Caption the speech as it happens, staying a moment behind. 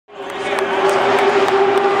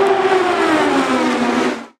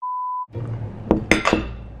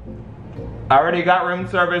I already got room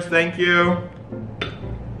service, thank you.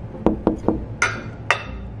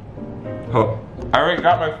 Oh, I already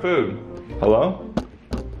got my food. Hello?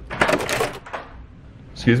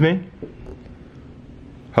 Excuse me?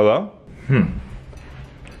 Hello?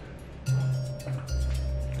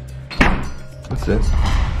 What's this?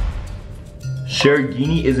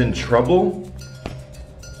 Sharerghini is in trouble?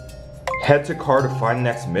 Head to car to find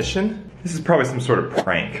next mission? This is probably some sort of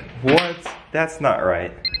prank. What? That's not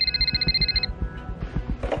right.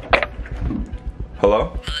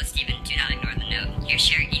 Hello? Hello, Steven. Do not ignore the note. Your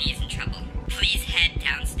Sharerghini is in trouble. Please head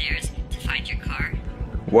downstairs to find your car.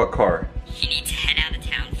 What car? You need to head out of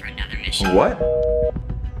town for another mission. What?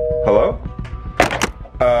 Hello?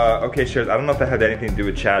 Okay, sure. I don't know if that had anything to do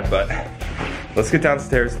with Chad, but let's get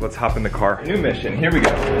downstairs. Let's hop in the car. New mission. Here we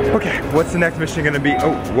go. Okay, what's the next mission gonna be?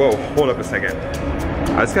 Oh, whoa. Hold up a second.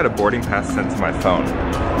 I just got a boarding pass sent to my phone.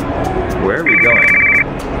 Where are we going?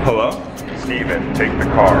 Hello? Steven, take the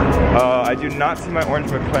car. I do not see my orange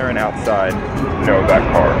McLaren outside. No, that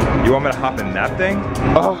car. You want me to hop in that thing?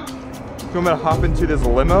 Oh. You want me to hop into this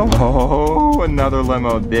limo? Oh, another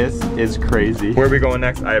limo. This is crazy. Where are we going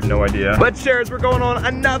next? I have no idea. But Sharers, we're going on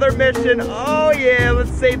another mission. Oh yeah, let's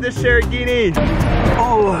save the Sharerghini.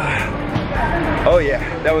 Oh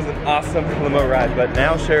yeah, that was an awesome limo ride. But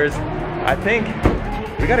now Sharers, I think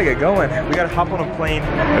we gotta get going. We gotta hop on a plane.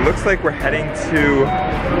 It looks like we're heading to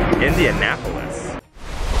Indianapolis.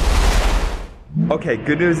 Okay,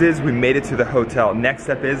 good news is we made it to the hotel. Next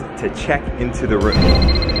step is to check into the room.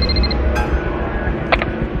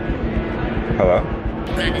 Hello?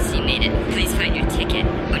 Glad to see you made it. Please find your ticket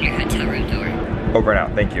on your hotel room door. Over and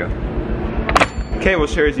out, thank you. Okay, well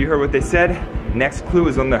Sharers, you heard what they said. Next clue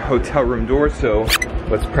is on the hotel room door, so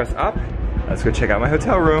let's press up. Let's go check out my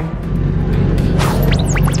hotel room.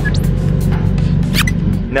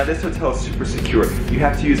 Now this hotel is super secure. You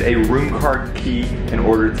have to use a room card key in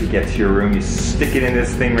order to get to your room. You stick it in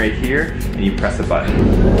this thing right here and you press a button.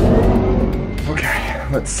 Okay,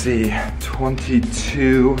 let's see.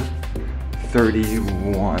 22.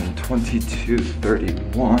 31, 22,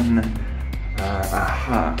 31,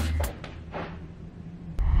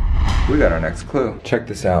 We got our next clue. Check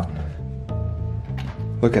this out.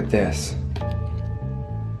 Look at this.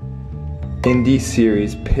 Indy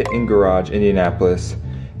Series, Pit and Garage, Indianapolis.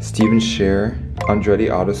 Steven Sharer, Andretti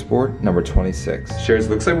Autosport, number 26. Sharers,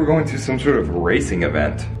 looks like we're going to some sort of racing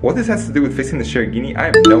event. What this has to do with fixing the Sharerghini, I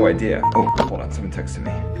have no idea. Oh, hold on, someone texted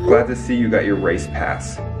me. Glad to see you got your race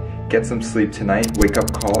pass. Get some sleep tonight. Wake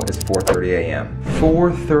up call is 4:30 a.m.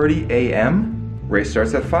 4:30 a.m.? Race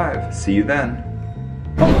starts at 5. See you then.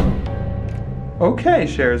 Oh. Okay,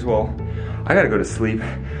 Sharers, well, I gotta go to sleep.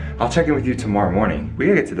 I'll check in with you tomorrow morning. We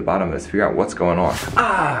gotta get to the bottom of this, figure out what's going on.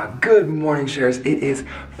 Good morning, Sharers. It is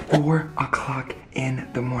 4 o'clock in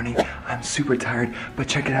the morning. I'm super tired, but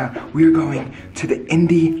check it out. We are going to the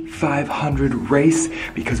Indy 500 race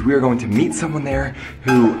because we are going to meet someone there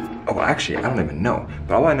who, oh, well, actually, I don't even know.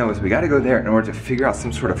 But all I know is we gotta go there in order to figure out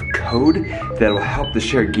some sort of code that will help the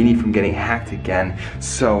Sharerghini from getting hacked again.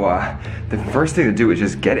 So the first thing to do is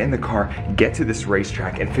just get in the car, get to this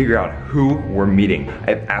racetrack, and figure out who we're meeting.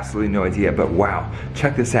 I have absolutely no idea, but wow,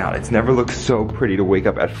 check this out. It's never looked so pretty to wake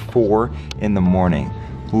up at 4 in the morning.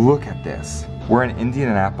 Look at this. We're in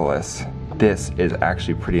Indianapolis. This is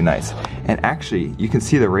actually pretty nice. And actually, you can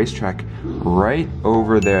see the racetrack right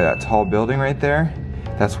over there, that tall building right there.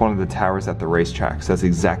 That's one of the towers at the racetrack, so that's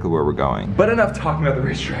exactly where we're going. But enough talking about the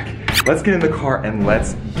racetrack. Let's get in the car and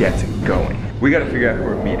let's get going. We gotta figure out who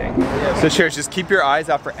we're meeting. So Sharers, just keep your eyes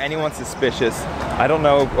out for anyone suspicious. I don't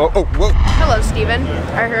know, whoa. Hello, Steven.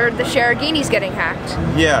 I heard the Sharerghini's getting hacked.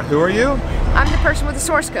 Yeah, who are you? I'm the person with the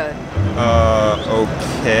source code.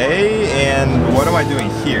 Okay, and what am I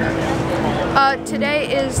doing here?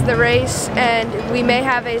 Today is the race and we may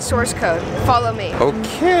have a source code. Follow me.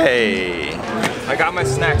 Okay. I got my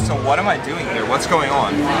snacks, so what am I doing here? What's going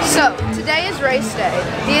on? So, today is race day,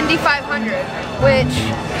 the Indy 500, which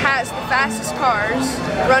has the fastest cars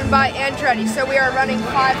run by Andretti, so we are running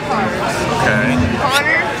 5 cars. Okay.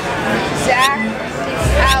 Connor, Zach,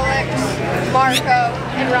 Alex, Marco,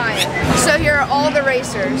 and Ryan. So here are all the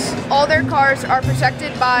racers. All their cars are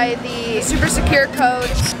protected by the super secure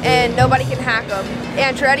code and nobody can hack them.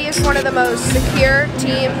 Andretti is one of the most secure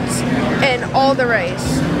teams in all the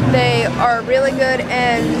race. They are really good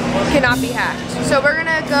and cannot be hacked. So we're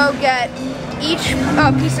gonna go get each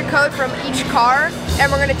piece of code from each car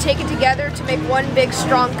and we're gonna take it together to make one big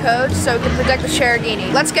strong code so we can protect the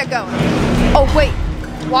Sharerghini. Let's get going. Oh wait,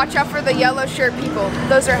 watch out for the yellow shirt people.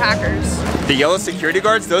 Those are hackers. The yellow security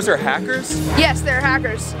guards, those are hackers? Yes, they're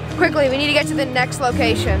hackers. Quickly, we need to get to the next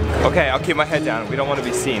location. Okay, I'll keep my head down. We don't want to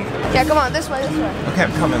be seen. Yeah, come on, this way, this way. Okay,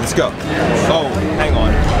 I'm coming. Let's go. Oh, hang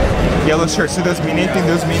on. Yellow shirts. So those mean anything?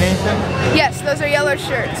 Those mean anything? Yes, those are yellow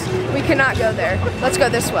shirts. We cannot go there. Let's go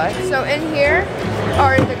this way. So in here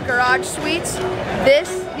are the garage suites.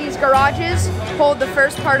 These garages hold the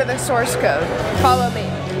first part of the source code. Follow me.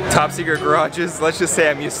 Top secret garages. Let's just say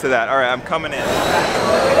I'm used to that. All right, I'm coming in.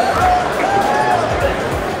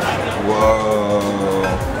 Whoa.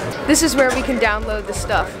 This is where we can download the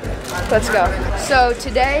stuff. Let's go. So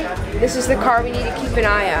today, this is the car we need to keep an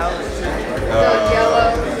eye out. The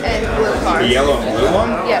yellow and blue car. The yellow and blue one?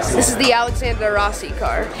 Yes, this is the Alexander Rossi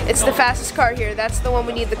car. It's the fastest car here. That's the one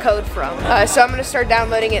we need the code from. So I'm gonna start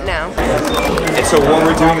downloading it now. And so what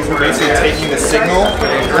we're doing is we're basically taking the signal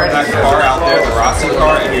from that car out there, the Rossi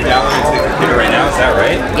car, and you're downloading it to the computer right now, is that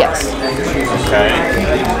right? Yes. Okay.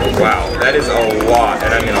 Wow, that is a lot,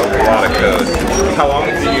 and I mean a lot of code. How long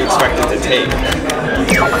do you expect it to take?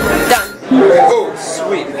 Done. Oh,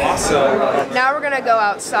 sweet, awesome. Now we're gonna go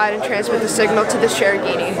outside and transmit the signal to the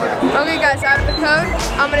Sharerghini. Okay guys, I have the code.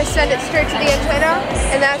 I'm gonna send it straight to the antenna,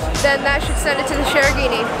 and then that should send it to the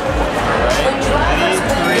Sharerghini.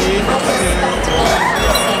 3, 2, 1.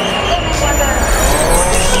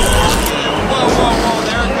 Whoa,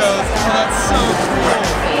 there it goes. That's so cool.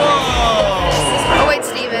 Whoa. Oh wait,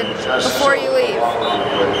 Steven, before you leave.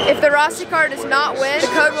 If the Rossi car does not win, the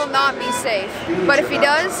code will not be safe. But if he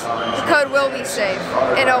does, the code will be safe.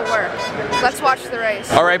 It'll work. Let's watch the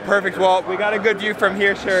race. All right, perfect. Well, we got a good view from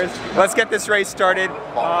here, Sharers. Let's get this race started.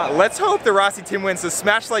 Let's hope the Rossi team wins. So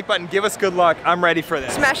smash the like button, give us good luck. I'm ready for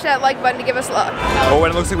this. Smash that like button to give us luck. Oh,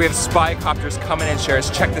 and it looks like we have spy copters coming in, Sharers.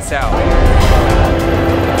 Check this out.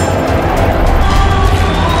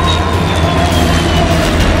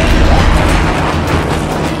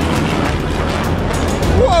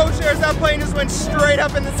 That plane just went straight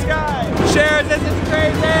up in the sky. Sharers, this is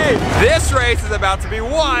crazy. This race is about to be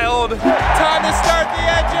wild. Time to start the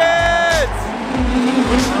engines.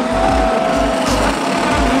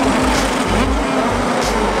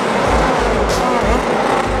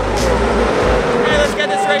 Okay, let's get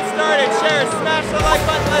this race started. Sharers, smash the like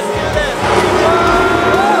button. Let's do this.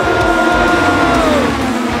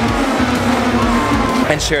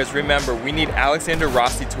 And Sharers, remember, we need Alexander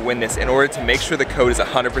Rossi to win this in order to make sure the code is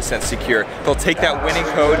 100% secure. They'll take that winning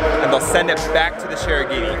code and they'll send it back to the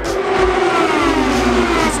Sharerghini.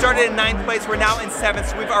 We started in 9th place, we're now in 7th,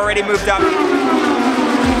 so we've already moved up.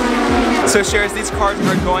 So Sharers, these cars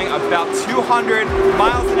are going about 200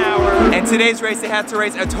 miles an hour. And today's race, they had to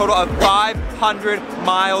race a total of 500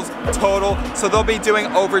 miles total. So they'll be doing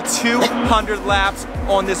over 200 laps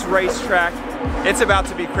on this racetrack. It's about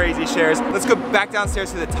to be crazy, Sharers. Let's go back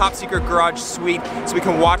downstairs to the top secret garage suite so we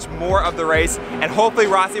can watch more of the race, and hopefully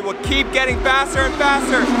Rossi will keep getting faster and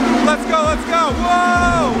faster. Let's go, let's go,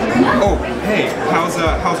 whoa! Oh, hey,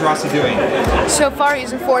 how's Rossi doing? So far,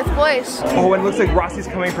 he's in 4th place. Oh, and it looks like Rossi's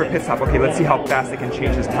coming for a pit stop. Okay, let's see how fast they can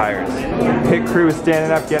change his tires. Pit crew is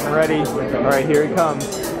standing up, getting ready. All right, here he comes.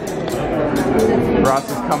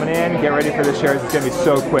 Rossi's coming in, get ready for the Sharers. It's gonna be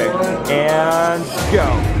so quick. And go.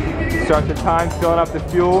 Start the time, filling up the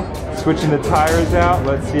fuel, switching the tires out.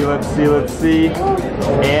 Let's see, let's see, let's see.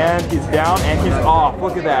 And he's down and he's off.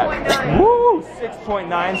 Look at that. Woo!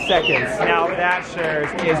 6.9 seconds. Now that,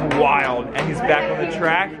 Sharers, is wild. And he's back on the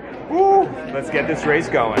track. Woo! Let's get this race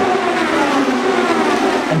going.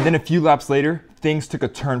 And then a few laps later, things took a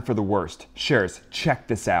turn for the worst. Sharers, check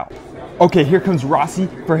this out. Okay, here comes Rossi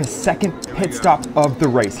for his 2nd pit stop of the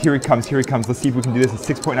race. Here he comes, here he comes. Let's see if we can do this in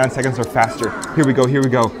 6.9 seconds or faster. Here we go, here we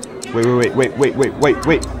go. Wait.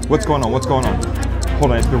 What's going on, what's going on?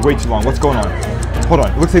 Hold on, it's been way too long. What's going on? Hold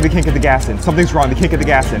on, it looks like they can't get the gas in. Something's wrong, they can't get the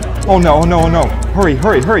gas in. Oh no, oh no, oh no. Hurry,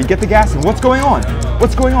 get the gas in. What's going on?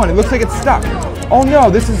 What's going on? It looks like it's stuck. Oh no,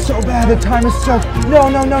 this is so bad. The time is so... No.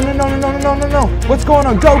 What's going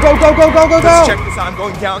on? Go. Let's check this out. I'm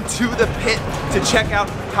going down to the pit to check out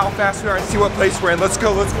how fast we are and see what place we're in. Let's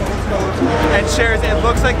go. And Sharers, it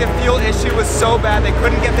looks like the fuel issue was so bad they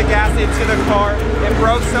couldn't get the gas into the car. It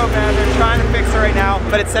broke so bad. They're trying to fix it right now,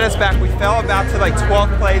 but it set us back. We fell about to like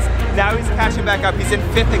 12th place. Now he's catching back up. He's in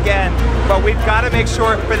 5th again, but we've got to make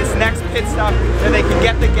sure for this next pit stop that they can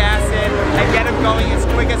get the gas in and get him going as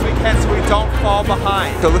quick as we can so we don't fall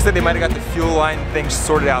behind. So it looks like they might have got the fuel line thing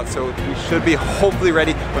sorted out, so we should be hopefully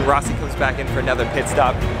ready when Rossi comes back in for another pit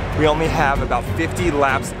stop. We only have about 50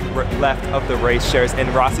 laps left of the race, Sharers, and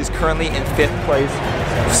Rossi's currently in 5th place.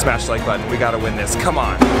 Smash the like button, we gotta win this, come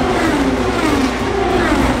on.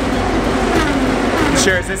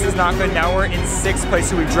 Shares, this is not good. Now we're in 6th place,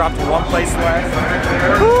 so we dropped 1 place less.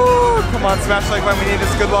 Woo! Come on, smash like button. We need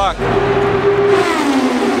this. Good luck.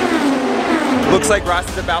 Looks like Ross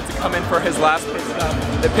is about to come in for his last pit stop.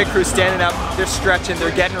 The pit crew's standing up, they're stretching, they're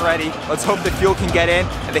getting ready. Let's hope the fuel can get in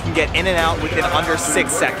and they can get in and out within under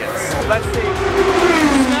 6 seconds. Let's see.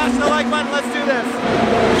 Smash the like button, let's do this.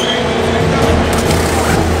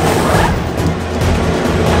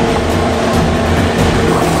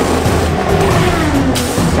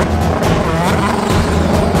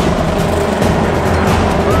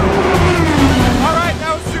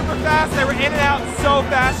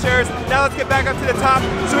 Now let's get back up to the top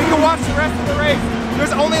so we can watch the rest of the race.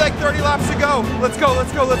 There's only like 30 laps to go. Let's go,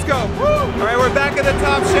 let's go, let's go. Woo! All right, we're back at the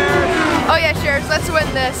top, Shares. Oh yeah, Shares, let's win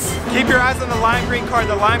this. Keep your eyes on the lime green car.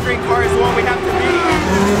 The lime green car is the one we have to beat.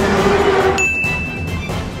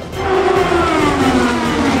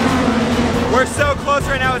 We're so close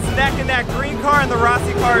right now. It's neck and neck. Green car and the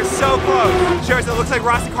Rossi car is so close. Shares, it looks like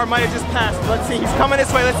Rossi car might have just passed. Let's see, he's coming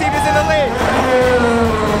this way. Let's see if he's in the lead.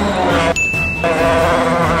 The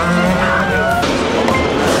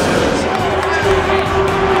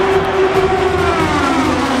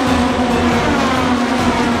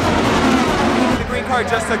green car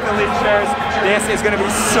just took the lead, Shares. This is going to be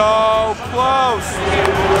so close.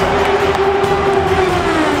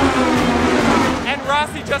 And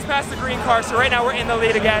Rossi just passed the green car, so right now we're in the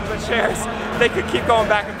lead again, but Shares, they could keep going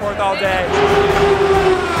back and forth all day.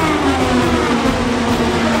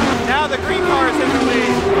 Now the green car is in the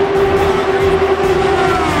lead.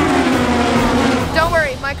 Don't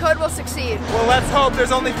worry, my code will succeed. Well, let's hope.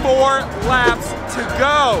 There's only 4 laps to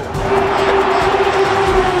go.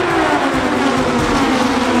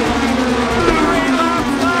 3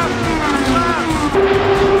 laps left. 2 laps.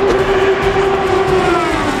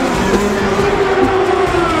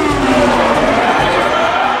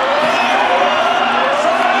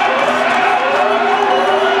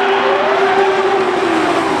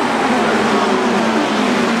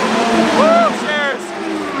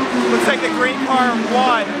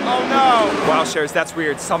 Oh no! Wow, Shares, that's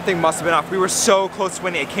weird. Something must have been off. We were so close to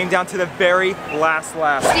winning. It came down to the very last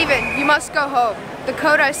lap. Steven, you must go home. The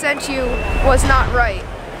code I sent you was not right.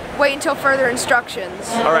 Wait until further instructions.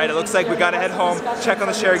 All right, it looks like we gotta head home, check on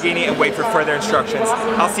the Sharerghini, and wait for further instructions.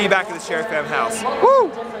 I'll see you back at the Share Fam house. Woo!